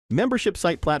Membership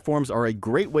site platforms are a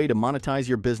great way to monetize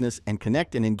your business and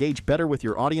connect and engage better with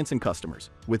your audience and customers.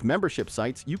 With membership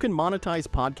sites, you can monetize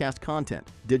podcast content,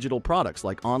 digital products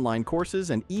like online courses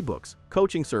and ebooks,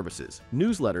 coaching services,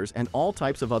 newsletters, and all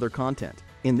types of other content.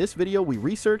 In this video, we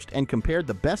researched and compared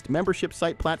the best membership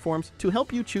site platforms to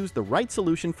help you choose the right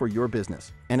solution for your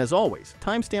business. And as always,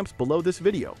 timestamps below this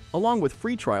video, along with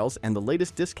free trials and the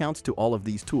latest discounts to all of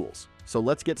these tools. So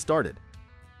let's get started.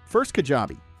 First,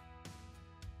 Kajabi.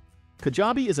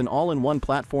 Kajabi is an all-in-one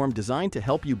platform designed to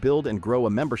help you build and grow a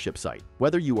membership site.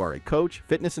 Whether you are a coach,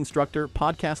 fitness instructor,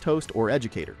 podcast host, or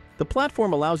educator, the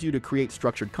platform allows you to create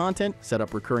structured content, set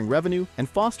up recurring revenue, and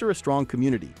foster a strong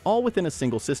community, all within a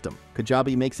single system.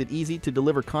 Kajabi makes it easy to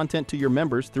deliver content to your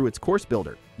members through its course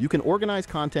builder. You can organize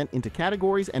content into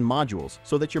categories and modules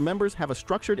so that your members have a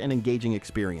structured and engaging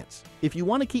experience. If you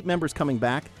want to keep members coming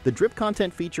back, the drip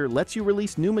content feature lets you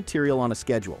release new material on a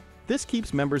schedule. This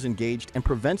keeps members engaged and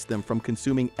prevents them from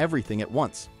consuming everything at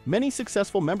once. Many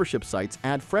successful membership sites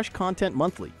add fresh content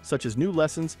monthly, such as new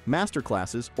lessons,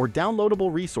 masterclasses, or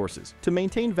downloadable resources, to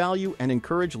maintain value and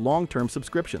encourage long-term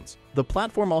subscriptions. The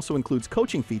platform also includes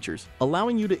coaching features,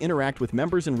 allowing you to interact with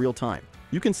members in real time.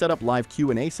 You can set up live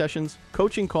Q&A sessions,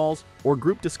 coaching calls, or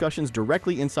group discussions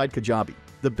directly inside Kajabi.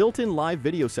 The built-in live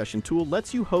video session tool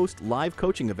lets you host live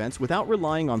coaching events without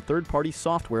relying on third-party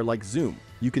software like Zoom.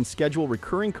 You can schedule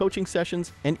recurring coaching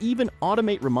sessions and even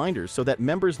automate reminders so that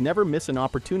members never miss an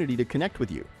opportunity to connect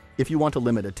with you. If you want to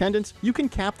limit attendance, you can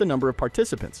cap the number of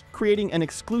participants, creating an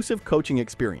exclusive coaching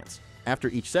experience. After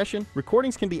each session,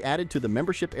 recordings can be added to the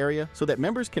membership area so that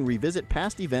members can revisit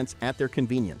past events at their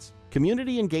convenience.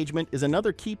 Community engagement is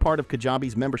another key part of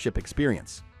Kajabi's membership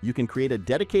experience. You can create a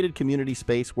dedicated community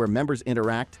space where members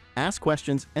interact, ask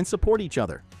questions, and support each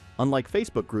other. Unlike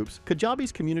Facebook groups,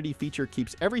 Kajabi's community feature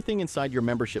keeps everything inside your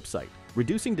membership site,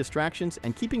 reducing distractions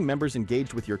and keeping members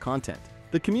engaged with your content.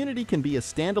 The community can be a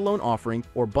standalone offering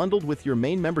or bundled with your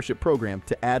main membership program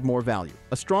to add more value.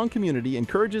 A strong community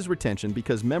encourages retention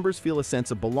because members feel a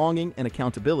sense of belonging and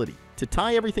accountability. To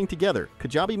tie everything together,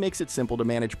 Kajabi makes it simple to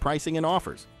manage pricing and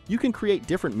offers. You can create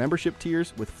different membership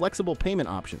tiers with flexible payment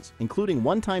options, including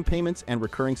one-time payments and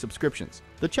recurring subscriptions.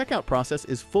 The checkout process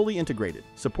is fully integrated,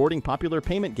 supporting popular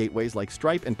payment gateways like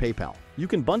Stripe and PayPal. You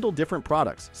can bundle different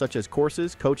products, such as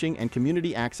courses, coaching, and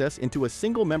community access into a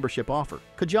single membership offer.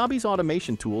 Kajabi's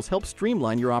automation tools help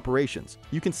streamline your operations.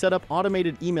 You can set up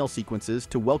automated email sequences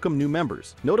to welcome new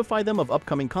members, notify them of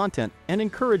upcoming content, and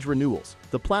encourage renewals.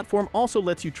 The platform also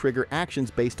lets you trigger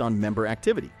actions based on member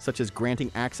activity, such as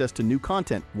granting access to new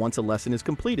content once a lesson is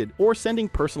completed or sending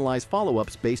personalized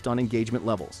follow-ups based on engagement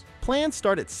levels. Plans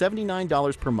start at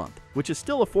 $79 per month, which is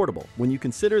still affordable when you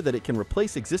consider that it can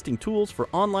replace existing tools for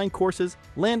online courses,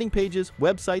 landing pages,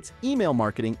 websites, email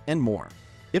marketing, and more.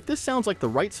 If this sounds like the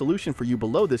right solution for you,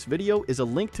 below this video is a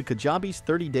link to Kajabi's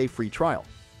 30-day free trial.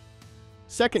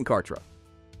 Second, Kartra.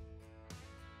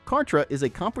 Kartra is a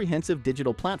comprehensive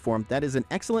digital platform that is an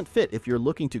excellent fit if you're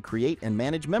looking to create and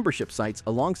manage membership sites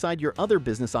alongside your other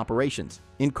business operations.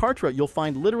 In Kartra, you'll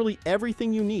find literally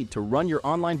everything you need to run your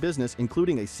online business,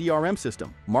 including a CRM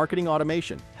system, marketing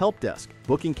automation, help desk,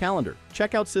 booking calendar,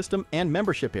 checkout system, and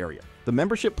membership area. The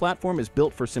membership platform is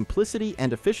built for simplicity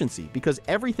and efficiency because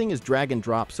everything is drag and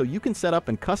drop, so you can set up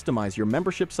and customize your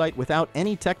membership site without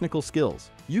any technical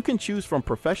skills. You can choose from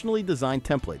professionally designed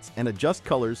templates and adjust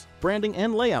colors, branding,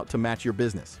 and layout to match your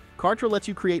business. Kartra lets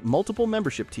you create multiple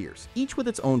membership tiers, each with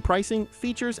its own pricing,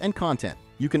 features, and content.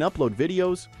 You can upload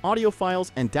videos, audio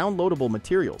files, and downloadable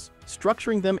materials,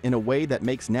 structuring them in a way that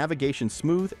makes navigation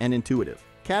smooth and intuitive.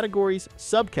 Categories,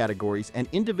 subcategories, and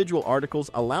individual articles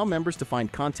allow members to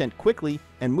find content quickly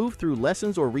and move through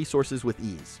lessons or resources with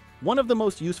ease. One of the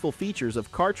most useful features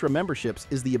of Kartra memberships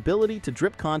is the ability to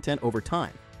drip content over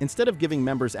time. Instead of giving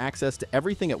members access to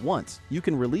everything at once, you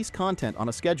can release content on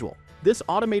a schedule. This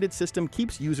automated system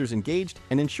keeps users engaged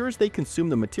and ensures they consume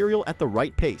the material at the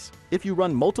right pace. If you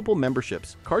run multiple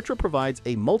memberships, Kartra provides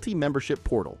a multi-membership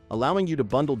portal, allowing you to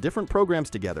bundle different programs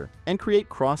together and create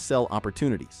cross-sell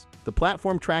opportunities. The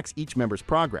platform tracks each member's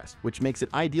progress, which makes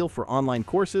it ideal for online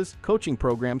courses, coaching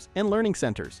programs, and learning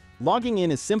centers. Logging in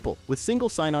is simple, with single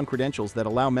sign-on credentials that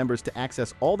allow members to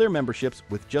access all their memberships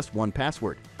with just one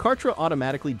password. Kartra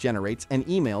automatically generates and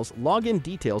emails login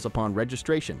details upon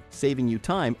registration, saving you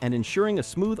time and ensuring a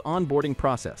smooth onboarding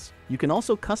process. You can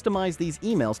also customize these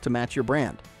emails to match your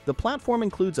brand. The platform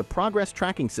includes a progress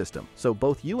tracking system, so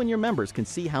both you and your members can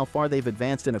see how far they've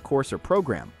advanced in a course or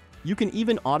program. You can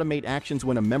even automate actions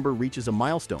when a member reaches a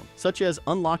milestone, such as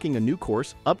unlocking a new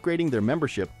course, upgrading their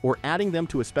membership, or adding them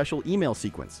to a special email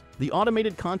sequence. The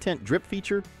automated content drip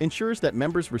feature ensures that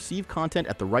members receive content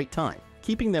at the right time.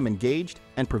 keeping them engaged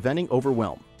and preventing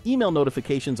overwhelm. Email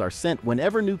notifications are sent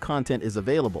whenever new content is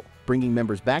available, bringing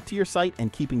members back to your site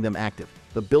and keeping them active.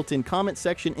 The built-in comment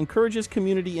section encourages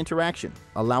community interaction,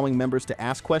 allowing members to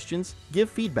ask questions, give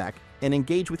feedback, and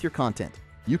engage with your content.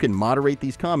 You can moderate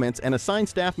these comments and assign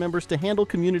staff members to handle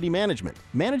community management.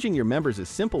 Managing your members is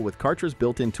simple with Kartra's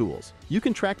built-in tools. You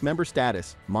can track member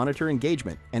status, monitor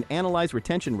engagement, and analyze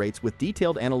retention rates with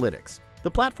detailed analytics. The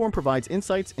platform provides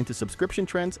insights into subscription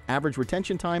trends, average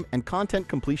retention time, and content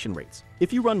completion rates.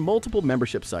 If you run multiple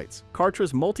membership sites,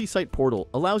 Kartra's multi-site portal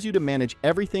allows you to manage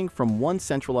everything from one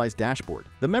centralized dashboard.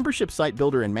 The Membership Site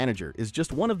Builder and Manager is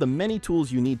just one of the many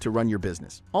tools you need to run your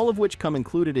business, all of which come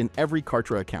included in every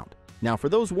Kartra account. Now, for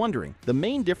those wondering, the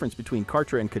main difference between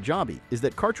Kartra and Kajabi is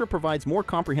that Kartra provides more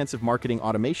comprehensive marketing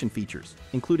automation features,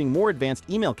 including more advanced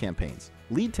email campaigns,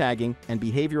 lead tagging, and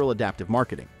behavioral adaptive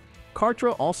marketing.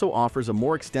 Kartra also offers a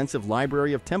more extensive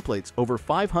library of templates, over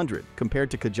 500,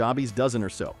 compared to Kajabi's dozen or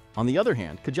so. On the other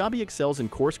hand, Kajabi excels in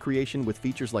course creation with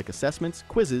features like assessments,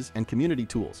 quizzes, and community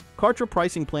tools. Kartra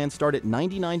pricing plans start at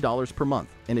 $99 per month,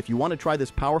 and if you want to try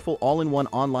this powerful all-in-one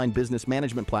online business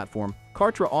management platform,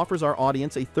 Kartra offers our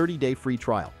audience a 30-day free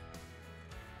trial.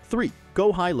 3.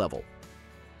 GoHighLevel.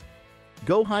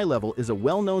 GoHighLevel is a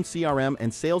well-known CRM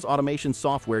and sales automation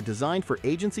software designed for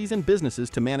agencies and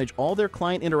businesses to manage all their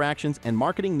client interactions and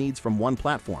marketing needs from one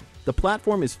platform. The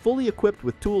platform is fully equipped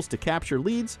with tools to capture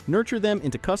leads, nurture them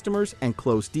into customers, and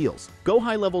close deals.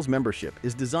 GoHighLevel's membership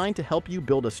is designed to help you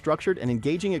build a structured and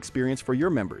engaging experience for your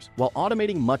members while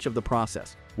automating much of the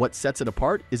process. What sets it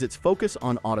apart is its focus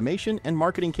on automation and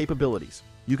marketing capabilities.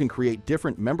 You can create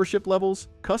different membership levels,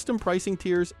 custom pricing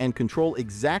tiers, and control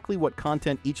exactly what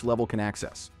content each level can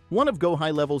access. One of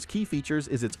GoHighLevel's key features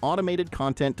is its automated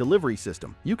content delivery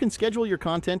system. You can schedule your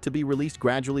content to be released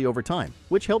gradually over time,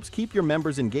 which helps keep your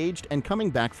members engaged and coming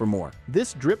back for more.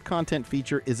 This drip content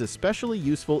feature is especially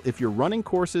useful if you're running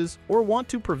courses or want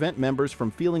to prevent members from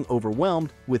feeling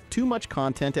overwhelmed with too much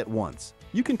content at once.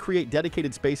 You can create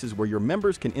dedicated spaces where your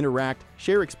members can interact,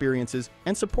 share experiences,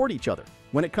 and support each other.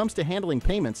 When it comes to handling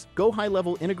payments,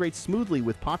 GoHighLevel integrates smoothly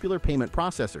with popular payment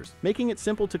processors, making it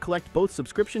simple to collect both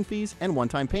subscription fees and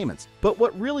one-time payments. But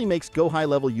what really makes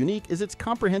GoHighLevel unique is its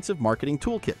comprehensive marketing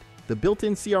toolkit. The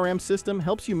built-in CRM system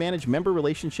helps you manage member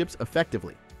relationships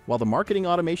effectively, while the marketing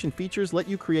automation features let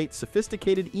you create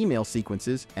sophisticated email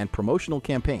sequences and promotional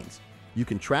campaigns. You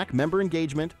can track member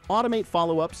engagement, automate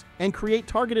follow-ups, and create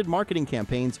targeted marketing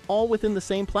campaigns all within the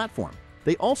same platform.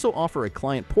 They also offer a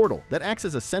client portal that acts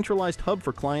as a centralized hub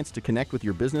for clients to connect with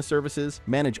your business services,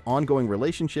 manage ongoing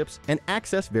relationships, and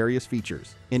access various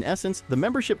features. In essence, the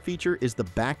membership feature is the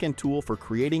back-end tool for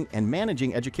creating and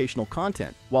managing educational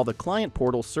content, while the client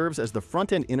portal serves as the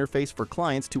front-end interface for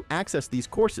clients to access these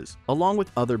courses, along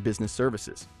with other business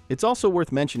services. It's also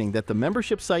worth mentioning that the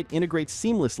membership site integrates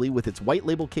seamlessly with its white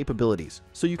label capabilities,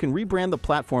 so you can rebrand the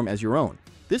platform as your own.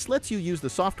 This lets you use the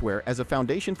software as a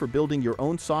foundation for building your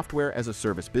own software as a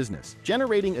service business,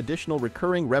 generating additional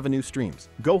recurring revenue streams.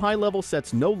 GoHighLevel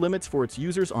sets no limits for its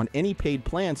users on any paid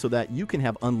plan so that you can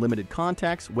have unlimited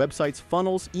contacts, websites,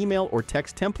 funnels, email or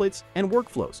text templates, and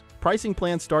workflows. Pricing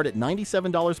plans start at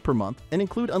 $97 per month and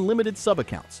include unlimited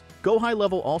sub-accounts.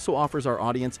 GoHighLevel also offers our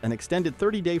audience an extended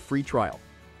 30-day free trial.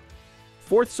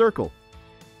 4th, Circle.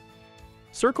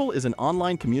 Circle is an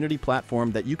online community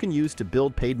platform that you can use to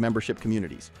build paid membership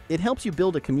communities. It helps you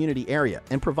build a community area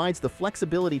and provides the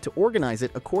flexibility to organize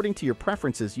it according to your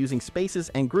preferences using spaces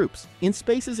and groups. In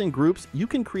spaces and groups, you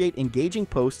can create engaging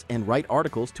posts and write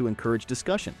articles to encourage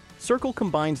discussion. Circle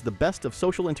combines the best of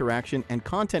social interaction and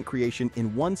content creation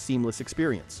in one seamless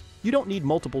experience. You don't need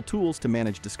multiple tools to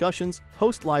manage discussions,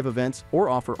 host live events, or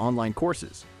offer online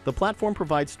courses. The platform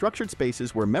provides structured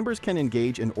spaces where members can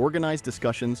engage in organized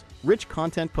discussions, rich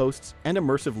content posts, and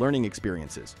immersive learning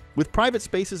experiences. With private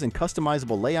spaces and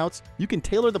customizable layouts, you can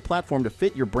tailor the platform to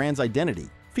fit your brand's identity.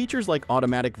 Features like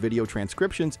automatic video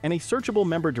transcriptions and a searchable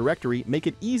member directory make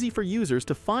it easy for users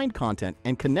to find content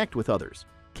and connect with others.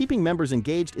 Keeping members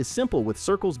engaged is simple with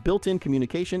Circle's built-in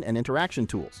communication and interaction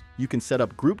tools. You can set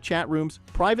up group chat rooms,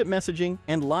 private messaging,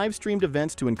 and live-streamed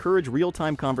events to encourage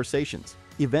real-time conversations.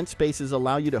 Event spaces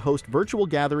allow you to host virtual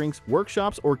gatherings,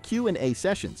 workshops, or Q&A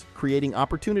sessions, creating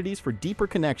opportunities for deeper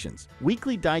connections.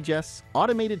 Weekly digests,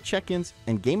 automated check-ins,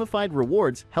 and gamified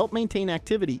rewards help maintain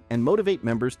activity and motivate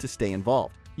members to stay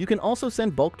involved. You can also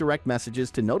send bulk direct messages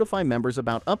to notify members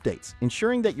about updates,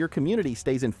 ensuring that your community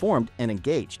stays informed and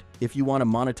engaged. If you want to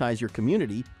monetize your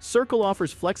community, Circle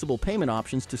offers flexible payment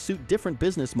options to suit different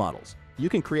business models. You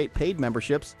can create paid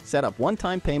memberships, set up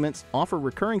one-time payments, offer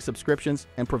recurring subscriptions,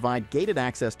 and provide gated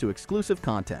access to exclusive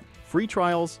content. Free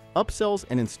trials, upsells,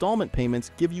 and installment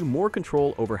payments give you more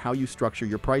control over how you structure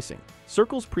your pricing.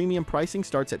 Circle's premium pricing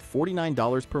starts at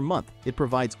 $49 per month. It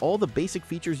provides all the basic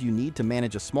features you need to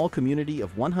manage a small community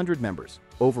of 100 members.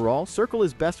 Overall, Circle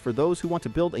is best for those who want to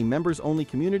build a members-only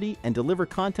community and deliver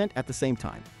content at the same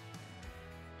time.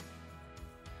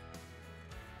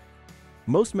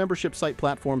 Most membership site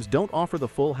platforms don't offer the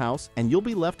full house, and you'll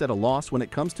be left at a loss when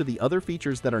it comes to the other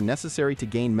features that are necessary to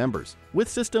gain members. With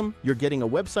System, you're getting a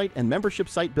website and membership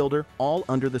site builder all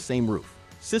under the same roof.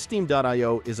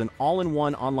 System.io is an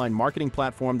all-in-one online marketing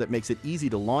platform that makes it easy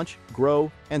to launch,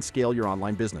 grow, and scale your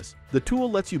online business. The tool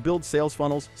lets you build sales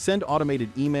funnels, send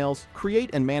automated emails,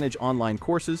 create and manage online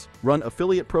courses, run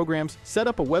affiliate programs, set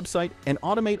up a website, and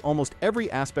automate almost every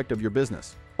aspect of your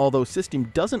business. Although System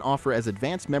doesn't offer as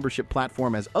advanced membership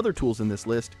platform as other tools in this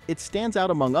list, it stands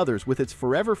out among others with its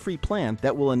forever free plan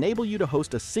that will enable you to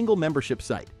host a single membership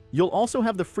site. You'll also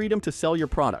have the freedom to sell your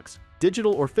products,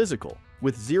 digital or physical,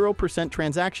 with 0%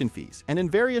 transaction fees, and in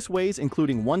various ways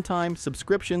including one-time,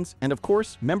 subscriptions, and of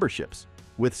course, memberships.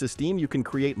 With System, you can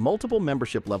create multiple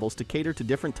membership levels to cater to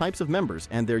different types of members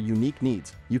and their unique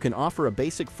needs. You can offer a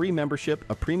basic free membership,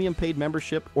 a premium paid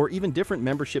membership, or even different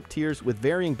membership tiers with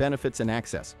varying benefits and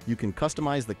access. You can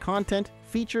customize the content,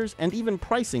 features, and even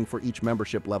pricing for each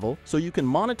membership level, so you can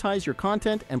monetize your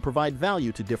content and provide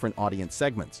value to different audience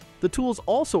segments. The tools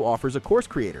also offers a course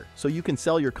creator, so you can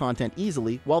sell your content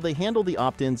easily while they handle the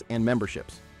opt-ins and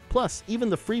memberships. Plus, even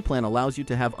the free plan allows you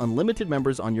to have unlimited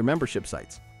members on your membership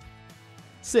sites.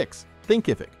 6.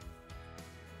 Thinkific.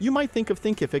 You might think of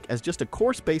Thinkific as just a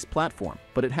course-based platform,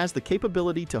 but it has the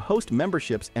capability to host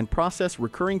memberships and process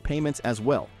recurring payments as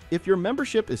well. If your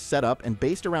membership is set up and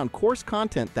based around course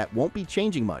content that won't be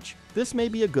changing much, this may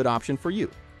be a good option for you.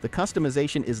 The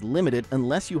customization is limited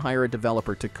unless you hire a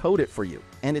developer to code it for you,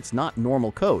 and it's not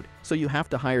normal code, so you have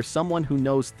to hire someone who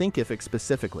knows Thinkific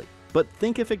specifically. But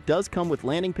Thinkific does come with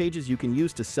landing pages you can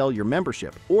use to sell your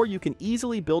membership, or you can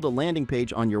easily build a landing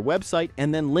page on your website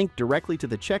and then link directly to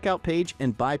the checkout page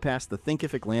and bypass the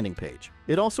Thinkific landing page.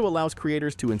 It also allows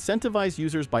creators to incentivize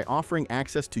users by offering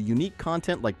access to unique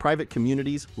content like private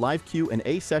communities, live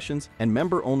Q&A sessions, and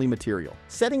member-only material.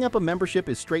 Setting up a membership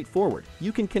is straightforward.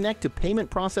 You can connect to payment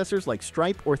processors like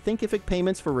Stripe or Thinkific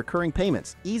Payments for recurring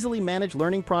payments, easily manage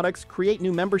learning products, create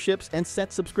new memberships, and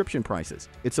set subscription prices.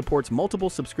 It supports multiple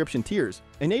subscription tiers,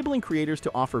 enabling creators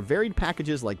to offer varied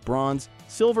packages like bronze,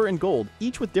 silver, and gold,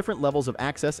 each with different levels of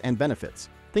access and benefits.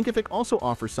 Thinkific also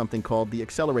offers something called the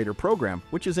Accelerator Program,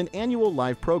 which is an annual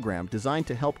live program designed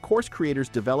to help course creators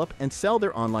develop and sell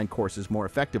their online courses more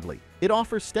effectively. It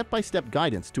offers step-by-step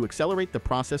guidance to accelerate the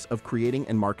process of creating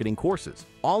and marketing courses.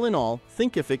 All in all,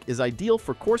 Thinkific is ideal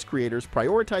for course creators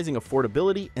prioritizing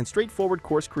affordability and straightforward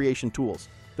course creation tools.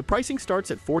 The pricing starts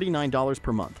at $49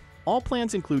 per month. All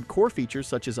plans include core features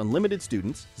such as unlimited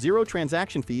students, 0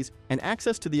 transaction fees, and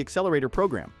access to the Accelerator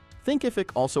Program. Thinkific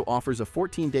also offers a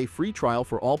 14-day free trial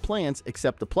for all plans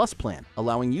except the Plus plan,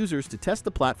 allowing users to test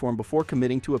the platform before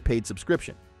committing to a paid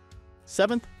subscription.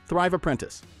 7th, Thrive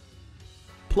Apprentice.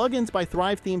 Plugins by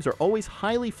Thrive Themes are always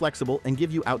highly flexible and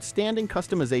give you outstanding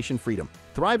customization freedom.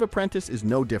 Thrive Apprentice is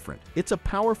no different. It's a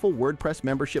powerful WordPress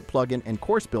membership plugin and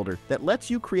course builder that lets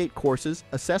you create courses,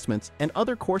 assessments, and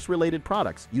other course-related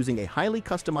products using a highly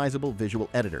customizable visual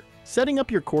editor. Setting up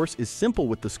your course is simple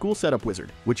with the School Setup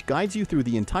Wizard, which guides you through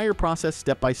the entire process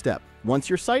step by step. Once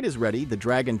your site is ready, the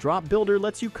drag-and-drop builder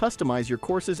lets you customize your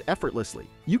courses effortlessly.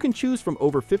 You can choose from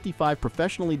over 55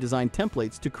 professionally designed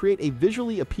templates to create a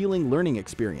visually appealing learning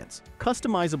experience.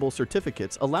 Customizable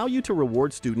certificates allow you to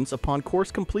reward students upon course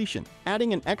completion,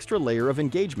 adding an extra layer of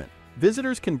engagement.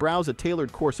 Visitors can browse a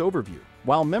tailored course overview,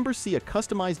 while members see a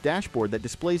customized dashboard that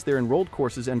displays their enrolled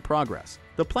courses and progress.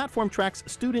 The platform tracks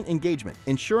student engagement,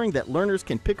 ensuring that learners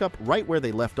can pick up right where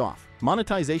they left off.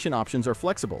 Monetization options are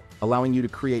flexible, allowing you to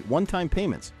create one-time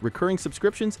payments, recurring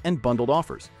subscriptions, and bundled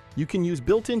offers. You can use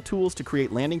built-in tools to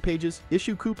create landing pages,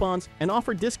 issue coupons, and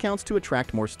offer discounts to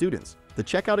attract more students. The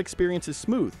checkout experience is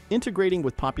smooth, integrating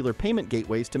with popular payment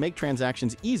gateways to make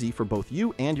transactions easy for both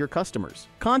you and your customers.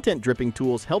 Content dripping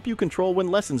tools help you control when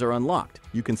lessons are unlocked.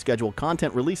 You can schedule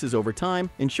content releases over time,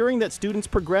 ensuring that students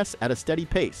progress at a steady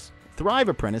pace. Thrive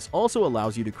Apprentice also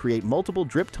allows you to create multiple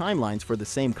drip timelines for the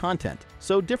same content,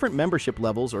 so different membership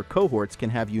levels or cohorts can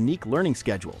have unique learning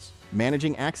schedules.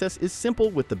 Managing access is simple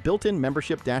with the built-in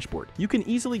membership dashboard. You can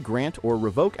easily grant or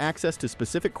revoke access to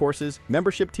specific courses,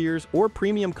 membership tiers, or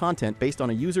premium content based on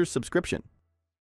a user's subscription.